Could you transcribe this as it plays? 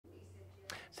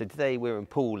So today we're in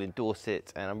Poole in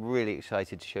Dorset, and I'm really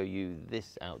excited to show you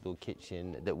this outdoor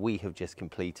kitchen that we have just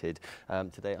completed.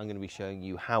 Today I'm going to be showing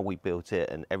you how we built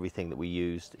it and everything that we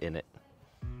used in it.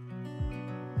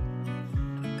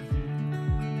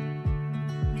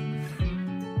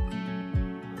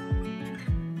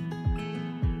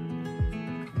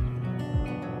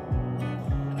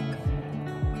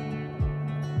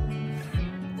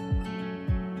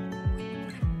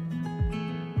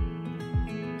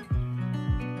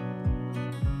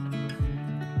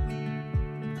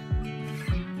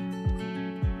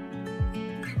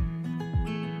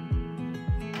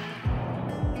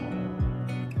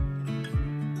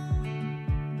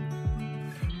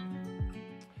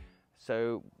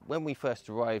 So when we first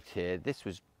arrived here, this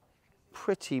was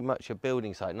pretty much a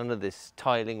building site. None of this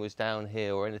tiling was down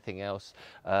here or anything else,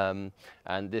 and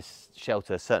this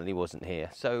shelter certainly wasn't here.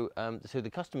 So so the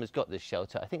customers got this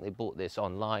shelter. I think they bought this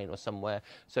online or somewhere.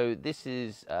 So this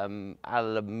is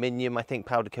aluminium, I think,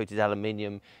 powder coated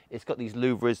aluminium. It's got these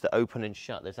louvres that open and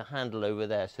shut. There's a handle over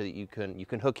there so that you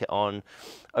can hook it on,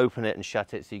 open it and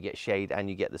shut it, so you get shade and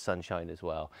you get the sunshine as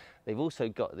well. They've also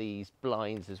got these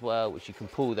blinds as well, which you can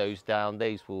pull those down.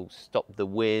 Those will stop the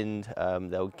wind.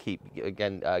 They'll keep,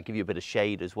 again, give you a bit of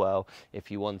shade as well if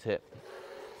you want it.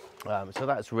 So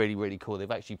that's really, really cool.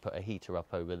 They've actually put a heater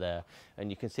up over there,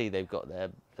 and you can see they've got their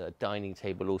dining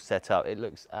table all set up. It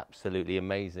looks absolutely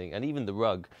amazing, and even the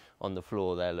rug on the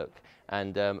floor there, look.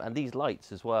 And these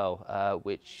lights as well,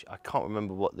 which I can't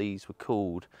remember what these were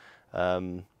called.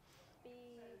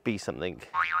 B something.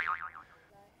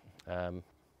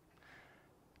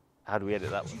 How do we edit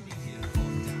that one?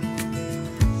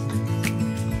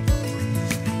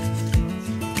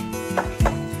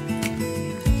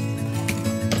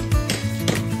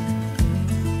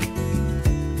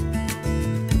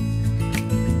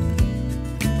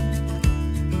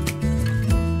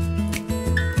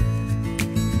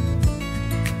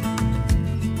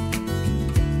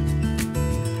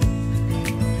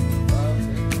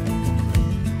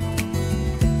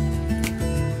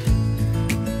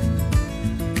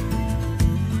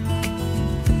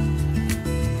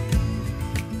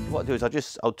 What I'll do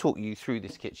is I'll talk you through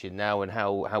this kitchen now and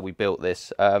how we built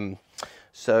this.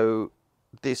 So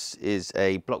this is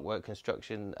a blockwork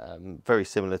construction, very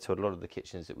similar to a lot of the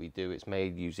kitchens that we do. It's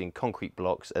made using concrete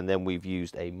blocks, and then we've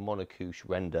used a monocouche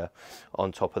render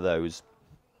on top of those.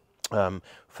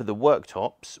 For the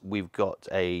worktops, we've got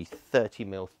a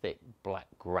 30mm thick black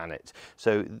granite.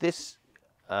 So this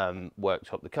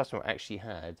worktop the customer actually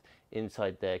had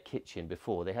inside their kitchen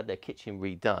before. They had their kitchen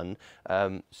redone,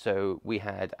 so we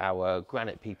had our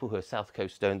granite people who are South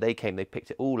Coast Stone. They came, they picked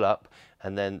it all up,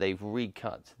 and then they've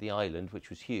recut the island, which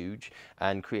was huge,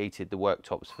 and created the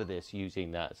worktops for this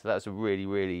using that. So that's a really,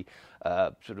 really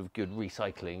sort of good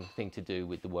recycling thing to do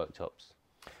with the worktops.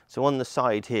 So on the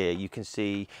side here, you can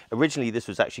see, originally this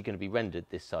was actually going to be rendered,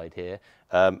 this side here,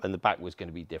 and the back was going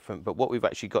to be different. But what we've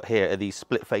actually got here are these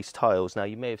split face tiles. Now,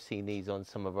 you may have seen these on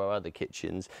some of our other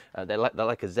kitchens. They're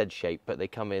like a Z shape, but they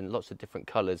come in lots of different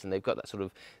colours, and they've got that sort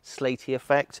of slaty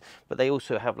effect, but they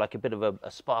also have like a bit of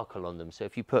a sparkle on them. So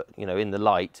if you put, you know, in the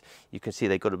light, you can see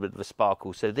they've got a bit of a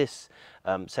sparkle. So this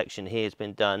section here has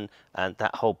been done, and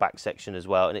that whole back section as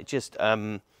well. And it just,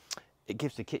 it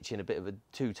gives the kitchen a bit of a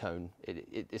two-tone.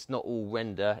 It's not all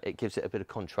render, it gives it a bit of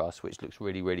contrast, which looks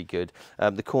really, really good.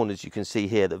 The corners, you can see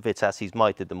here that Vitas, he's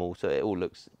mitered them all, so it all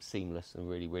looks seamless and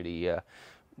really, really,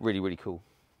 really cool.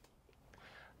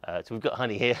 So we've got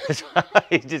Honey here as well.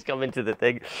 He's just come into the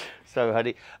thing. So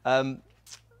Honey.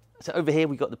 So over here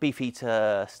we've got the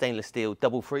Beefeater stainless steel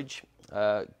double fridge.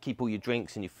 Keep all your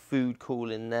drinks and your food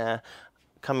cool in there.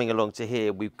 Coming along to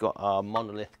here, we've got our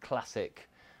Monolith Classic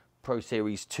Pro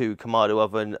Series 2 Kamado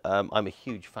oven. I'm a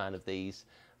huge fan of these.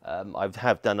 I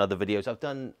have done other videos. I've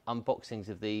done unboxings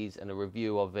of these and a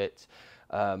review of it.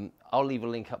 I'll leave a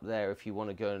link up there if you want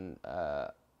to go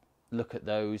and look at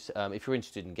those. If you're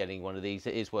interested in getting one of these,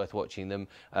 it is worth watching them.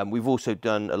 We've also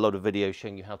done a lot of videos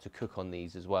showing you how to cook on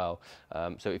these as well.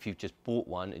 So if you've just bought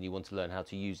one and you want to learn how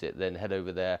to use it, then head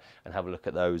over there and have a look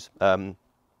at those.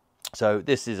 So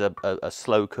this is a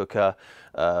slow cooker,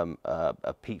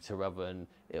 a pizza oven.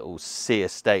 It'll sear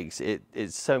steaks.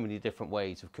 It's so many different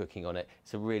ways of cooking on it.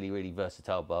 It's a really, really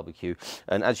versatile barbecue.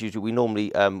 And as usual, we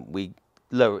normally we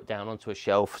lower it down onto a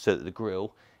shelf so that the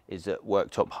grill is at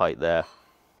worktop height there.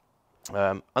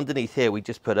 Underneath here, we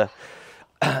just put a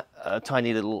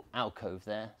tiny little alcove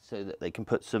there so that they can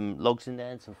put some logs in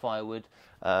there and some firewood.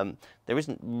 There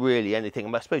isn't really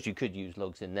anything, I suppose you could use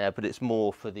logs in there, but it's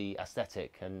more for the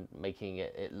aesthetic and making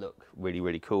it look really,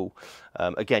 really cool.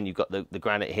 Again, you've got the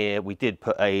granite here. We did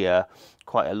put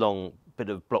quite a long bit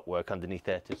of block work underneath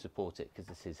there to support it because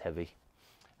this is heavy.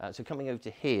 So coming over to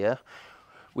here,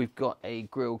 we've got a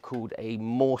grill called a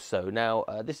Morso. Now,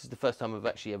 this is the first time I've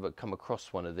actually ever come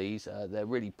across one of these. They're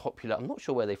really popular. I'm not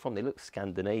sure where they're from. They look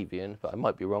Scandinavian, but I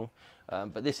might be wrong.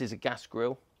 But this is a gas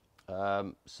grill.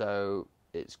 So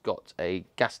it's got a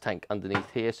gas tank underneath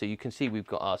here. So you can see we've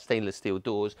got our stainless steel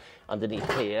doors underneath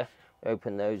here.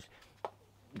 Open those.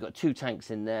 We've got 2 tanks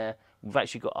in there. We've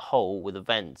actually got a hole with a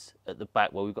vent at the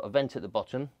back. Well, we've got a vent at the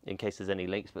bottom in case there's any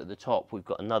leaks, but at the top we've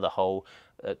got another hole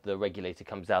that the regulator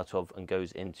comes out of and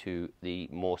goes into the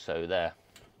Morso there.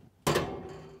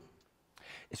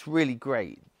 It's really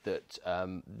great that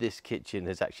this kitchen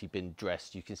has actually been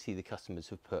dressed. You can see the customers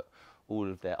have put all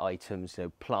of their items, you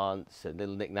know, plants and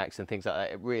little knickknacks and things like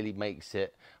that. It really makes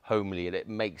it homely and it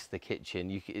makes the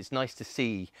kitchen. It's nice to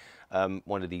see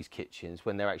one of these kitchens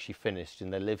when they're actually finished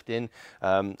and they're lived in.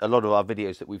 A lot of our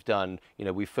videos that we've done, you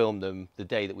know, we filmed them the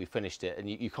day that we finished it, and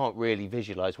you can't really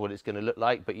visualize what it's going to look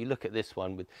like, but you look at this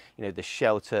one with, you know, the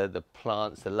shelter, the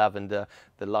plants, the lavender,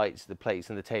 the lights, the plates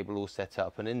and the table all set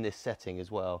up, and in this setting as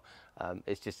well.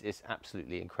 It's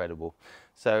absolutely incredible.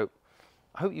 So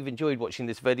I hope you've enjoyed watching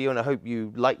this video, and I hope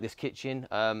you like this kitchen.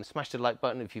 Smash the like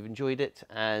button if you've enjoyed it,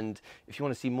 and if you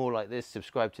want to see more like this,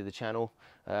 subscribe to the channel.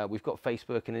 We've got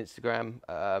Facebook and Instagram.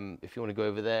 If you want to go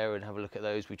over there and have a look at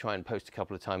those, we try and post a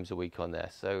couple of times a week on there.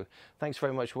 So thanks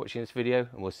very much for watching this video,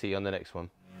 and we'll see you on the next one.